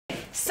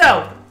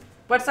So,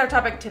 what's our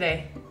topic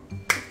today?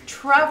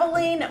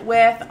 Traveling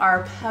with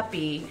our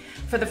puppy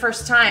for the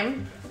first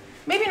time.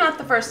 Maybe not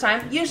the first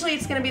time. Usually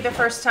it's going to be the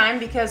first time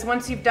because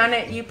once you've done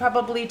it, you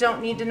probably don't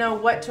need to know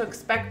what to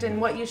expect and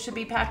what you should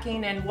be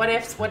packing and what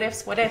ifs.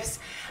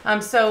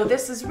 So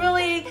this is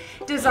really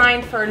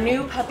designed for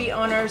new puppy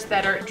owners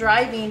that are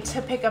driving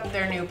to pick up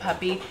their new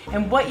puppy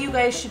and what you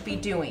guys should be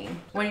doing.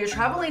 When you're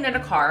traveling in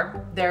a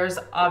car, there's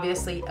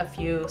obviously a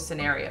few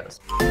scenarios.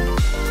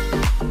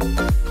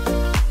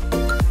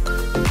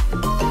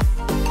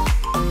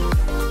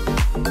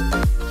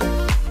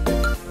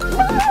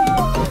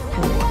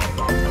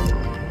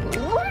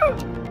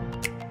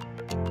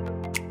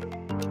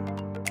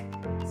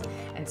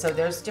 So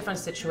there's different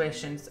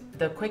situations.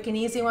 The quick and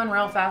easy one,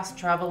 real fast,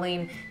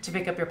 traveling to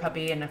pick up your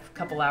puppy in a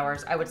couple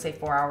hours, I would say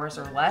 4 hours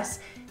or less.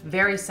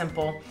 Very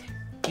simple.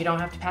 You don't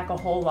have to pack a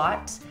whole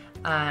lot.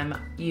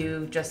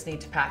 You just need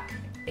to pack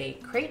a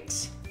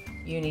crate.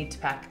 You need to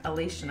pack a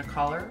leash and a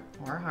collar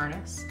or a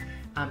harness.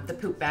 The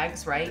poop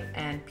bags, right?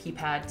 And pee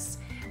pads,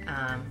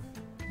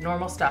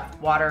 normal stuff,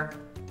 water,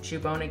 chew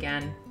bone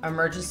again.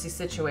 Emergency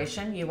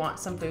situation, you want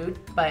some food,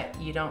 but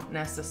you don't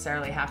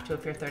necessarily have to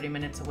if you're 30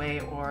 minutes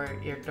away or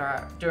you're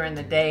during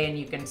the day and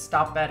you can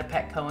stop at a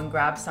Petco and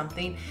grab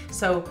something.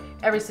 So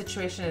every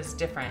situation is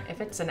different.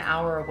 If it's an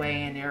hour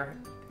away and you're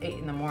 8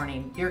 in the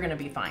morning, you're gonna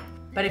be fine.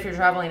 But if you're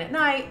traveling at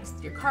night,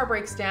 your car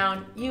breaks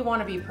down, you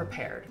wanna be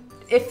prepared.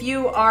 If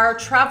you are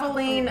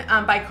traveling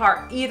by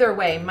car, either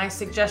way, my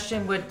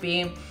suggestion would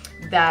be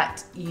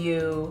that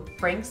you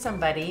bring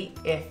somebody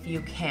if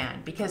you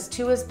can, because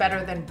 2 is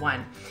better than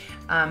 1.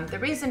 The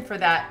reason for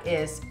that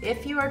is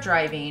if you are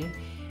driving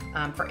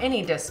for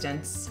any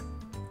distance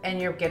and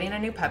you're getting a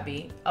new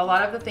puppy, a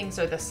lot of the things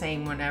are the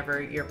same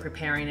whenever you're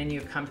preparing and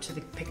you come to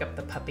pick up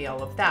the puppy,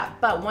 all of that.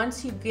 But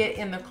once you get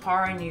in the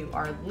car and you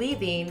are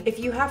leaving, if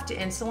you have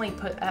to instantly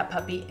put that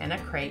puppy in a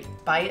crate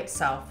by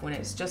itself when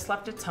it's just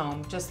left its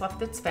home, just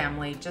left its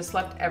family, just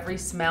left every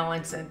smell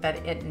and scent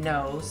that it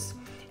knows,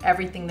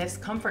 everything that's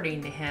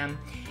comforting to him,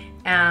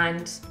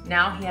 and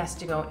now he has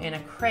to go in a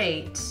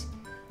crate,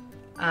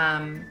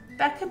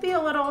 that could be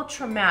a little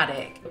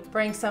traumatic.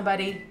 Bring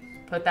somebody,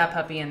 put that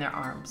puppy in their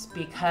arms,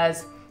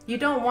 because you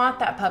don't want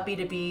that puppy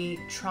to be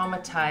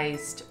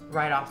traumatized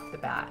right off the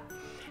bat.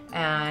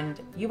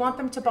 And you want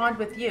them to bond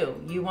with you.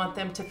 You want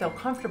them to feel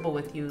comfortable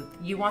with you.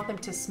 You want them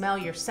to smell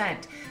your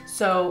scent.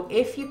 So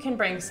if you can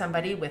bring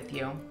somebody with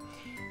you,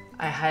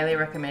 I highly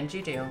recommend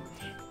you do,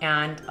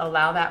 and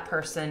allow that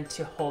person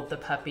to hold the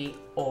puppy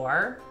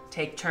or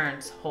take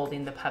turns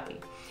holding the puppy.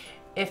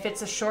 If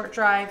it's a short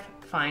drive,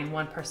 fine,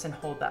 one person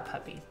hold that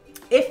puppy.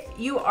 If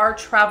you are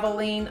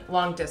traveling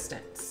long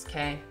distance,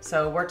 okay,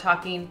 so we're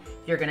talking,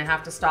 you're gonna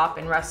have to stop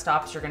in rest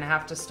stops, you're gonna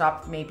have to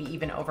stop maybe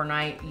even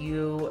overnight,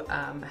 you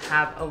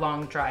have a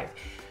long drive.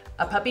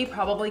 A puppy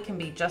probably can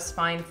be just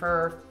fine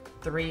for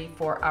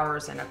 3-4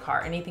 hours in a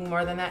car. Anything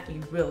more than that,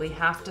 you really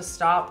have to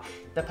stop.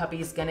 The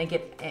puppy's gonna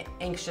get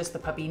anxious. The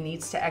puppy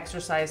needs to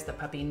exercise. The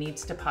puppy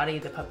needs to potty.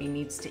 The puppy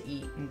needs to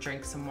eat and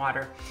drink some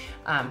water.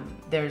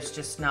 There's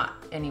just not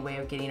any way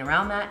of getting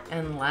around that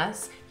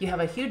unless you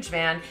have a huge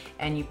van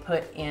and you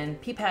put in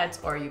pee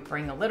pads or you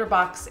bring a litter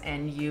box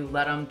and you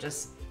let them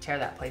just tear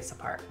that place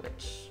apart,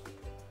 which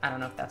I don't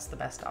know if that's the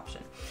best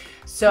option.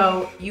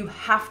 So you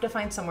have to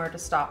find somewhere to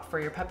stop for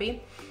your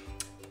puppy.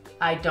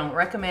 I don't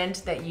recommend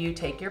that you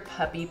take your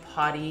puppy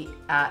potty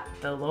at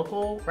the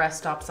local rest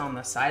stops on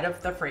the side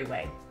of the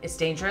freeway. It's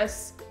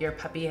dangerous. Your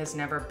puppy has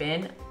never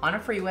been on a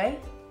freeway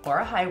or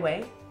a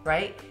highway,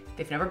 right?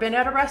 They've never been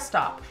at a rest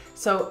stop.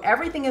 So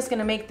everything is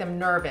gonna make them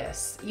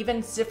nervous.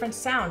 Even different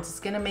sounds is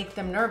gonna make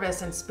them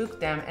nervous and spook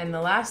them. And the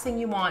last thing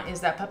you want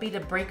is that puppy to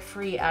break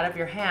free out of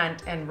your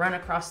hand and run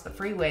across the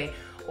freeway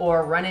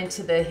or run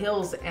into the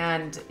hills,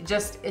 and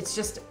it's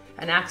just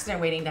an accident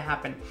waiting to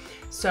happen.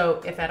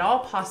 So if at all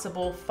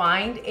possible,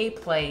 find a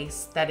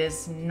place that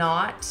is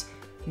not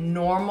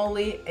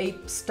normally a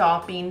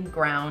stopping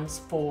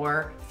grounds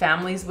for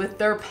families with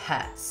their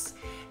pets.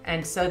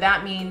 And so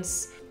that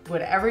means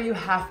whatever you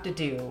have to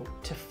do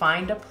to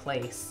find a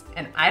place,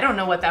 and I don't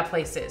know what that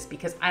place is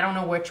because I don't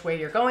know which way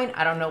you're going.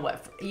 I don't know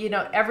what,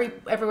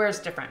 everywhere is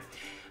different.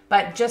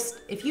 But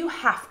just, if you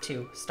have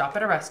to stop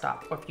at a rest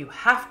stop, or if you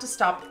have to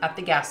stop at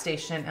the gas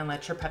station and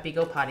let your puppy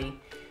go potty,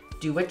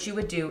 do what you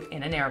would do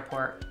in an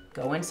airport.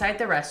 Go inside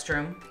the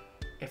restroom,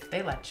 if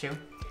they let you,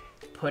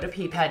 put a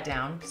pee pad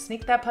down,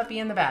 sneak that puppy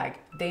in the bag.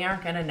 They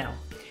aren't gonna know.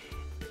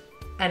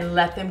 And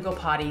let them go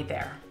potty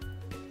there.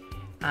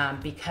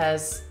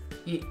 Because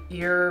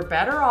you're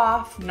better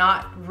off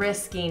not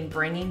risking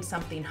bringing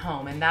something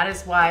home. And that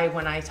is why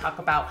when I talk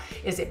about,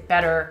 is it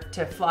better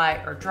to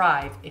fly or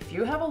drive? If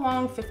you have a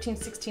long 15,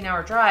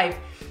 16-hour drive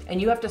and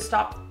you have to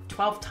stop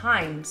 12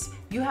 times,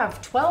 you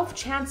have 12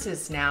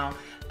 chances now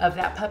of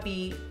that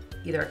puppy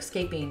either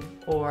escaping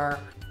or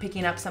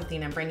picking up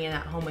something and bringing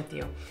that home with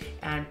you.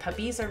 And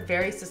puppies are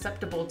very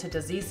susceptible to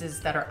diseases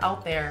that are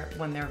out there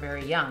when they're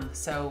very young.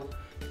 So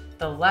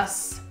the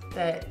less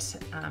that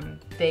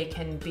they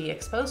can be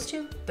exposed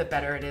to, the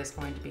better it is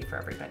going to be for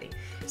everybody.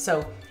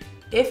 So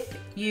If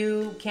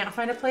you can't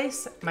find a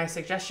place, my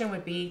suggestion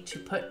would be to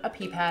put a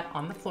pee pad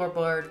on the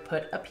floorboard,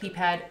 put a pee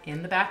pad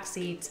in the back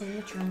seat,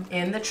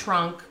 in the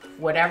trunk,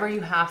 whatever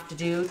you have to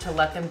do to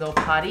let them go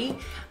potty,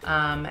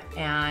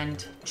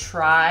 and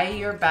try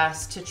your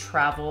best to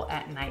travel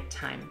at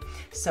nighttime.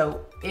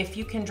 So if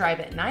you can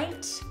drive at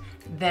night,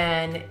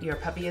 then your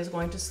puppy is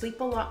going to sleep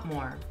a lot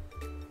more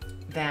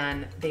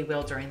than they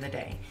will during the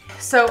day.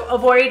 So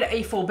avoid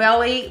a full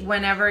belly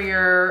whenever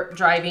you're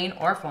driving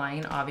or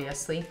flying,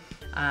 obviously.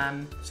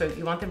 So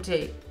you want them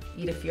to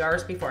eat a few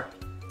hours before.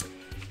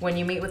 When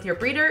you meet with your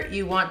breeder,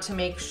 you want to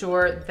make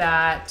sure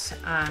that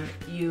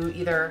you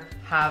either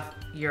have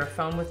your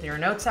phone with your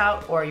notes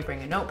out, or you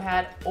bring a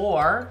notepad,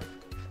 or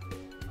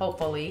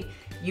hopefully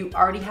you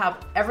already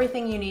have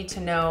everything you need to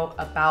know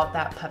about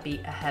that puppy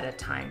ahead of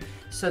time.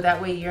 So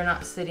that way you're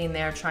not sitting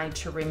there trying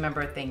to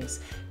remember things,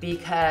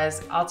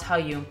 because I'll tell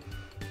you,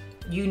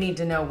 you need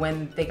to know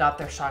when they got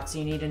their shots.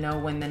 You need to know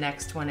when the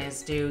next one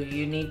is due.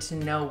 You need to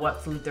know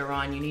what food they're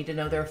on. You need to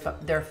know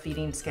their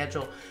feeding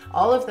schedule.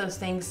 All of those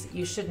things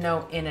you should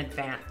know in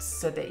advance,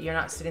 so that you're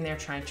not sitting there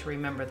trying to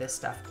remember this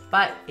stuff.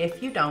 But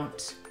if you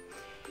don't,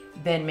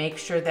 then make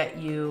sure that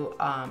you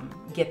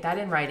get that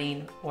in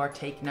writing or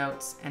take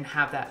notes and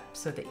have that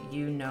so that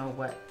you know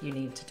what you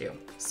need to do.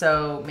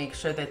 So make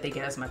sure that they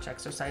get as much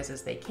exercise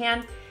as they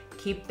can.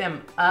 Keep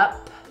them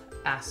up.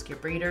 Ask your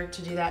breeder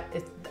to do that.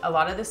 A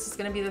lot of this is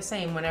going to be the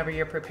same whenever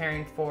you're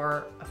preparing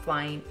for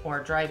flying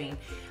or driving.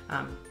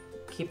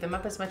 Keep them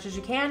up as much as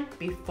you can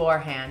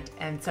beforehand.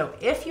 And so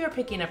if you're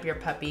picking up your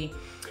puppy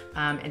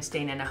and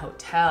staying in a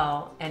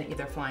hotel and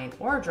either flying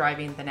or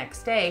driving the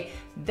next day,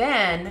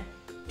 then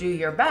do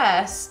your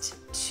best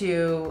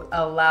to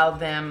allow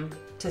them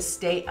to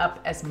stay up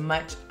as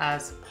much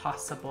as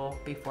possible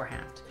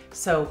beforehand.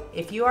 So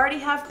if you already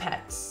have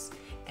pets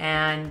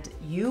and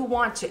you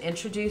want to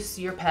introduce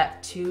your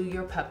pet to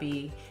your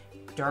puppy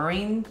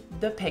during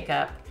the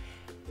pickup,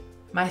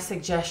 my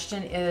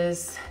suggestion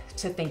is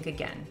to think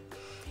again.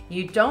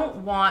 You don't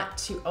want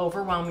to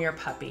overwhelm your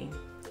puppy.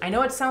 I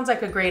know it sounds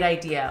like a great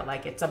idea,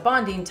 like it's a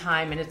bonding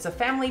time and it's a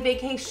family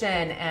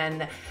vacation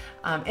and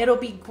it'll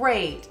be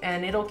great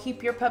and it'll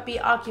keep your puppy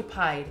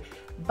occupied.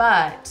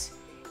 But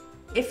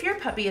if your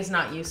puppy is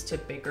not used to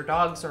bigger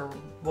dogs or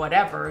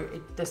whatever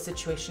the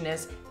situation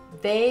is,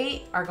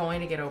 they are going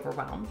to get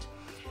overwhelmed.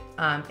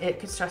 It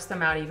could stress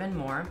them out even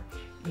more.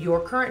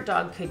 Your current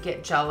dog could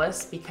get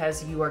jealous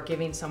because you are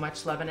giving so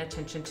much love and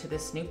attention to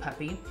this new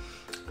puppy.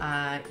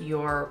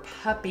 Your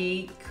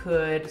puppy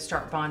could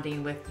start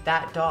bonding with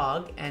that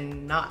dog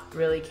and not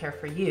really care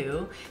for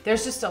you.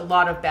 There's just a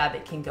lot of bad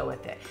that can go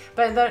with it.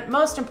 But the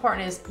most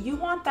important is you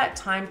want that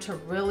time to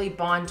really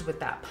bond with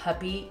that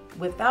puppy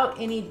without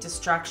any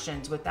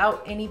distractions,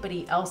 without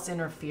anybody else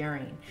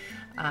interfering.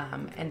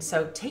 And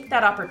so take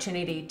that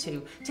opportunity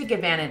to take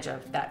advantage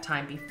of that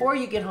time before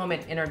you get home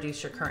and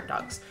introduce your current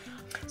dogs.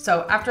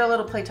 So after a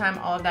little playtime,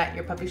 all of that,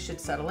 your puppy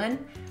should settle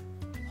in.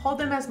 Hold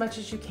them as much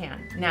as you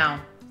can. Now,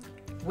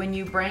 when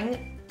you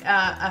bring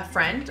a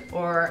friend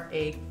or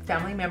a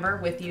family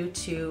member with you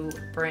to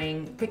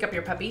pick up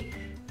your puppy,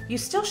 you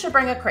still should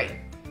bring a crate.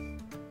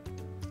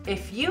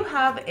 If you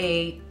have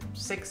a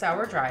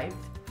 6-hour drive,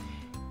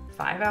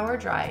 5-hour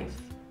drive,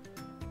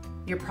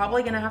 you're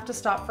probably gonna have to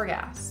stop for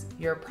gas.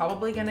 You're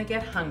probably gonna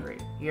get hungry.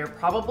 You're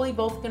probably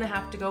both gonna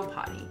have to go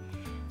potty.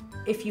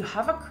 If you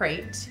have a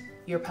crate,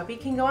 your puppy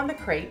can go on the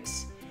crate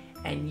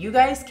and you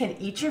guys can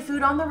eat your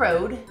food on the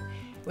road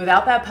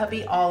without that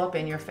puppy all up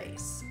in your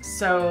face.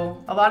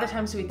 So a lot of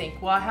times we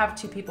think, well, I have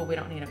 2 people, we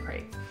don't need a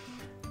crate.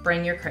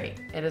 Bring your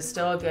crate. It is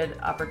still a good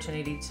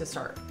opportunity to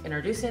start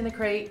introducing the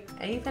crate.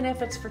 Even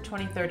if it's for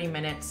 20-30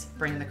 minutes,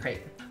 bring the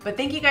crate. But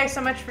thank you guys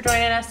so much for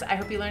joining us. I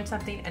hope you learned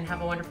something and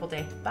have a wonderful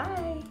day.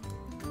 Bye.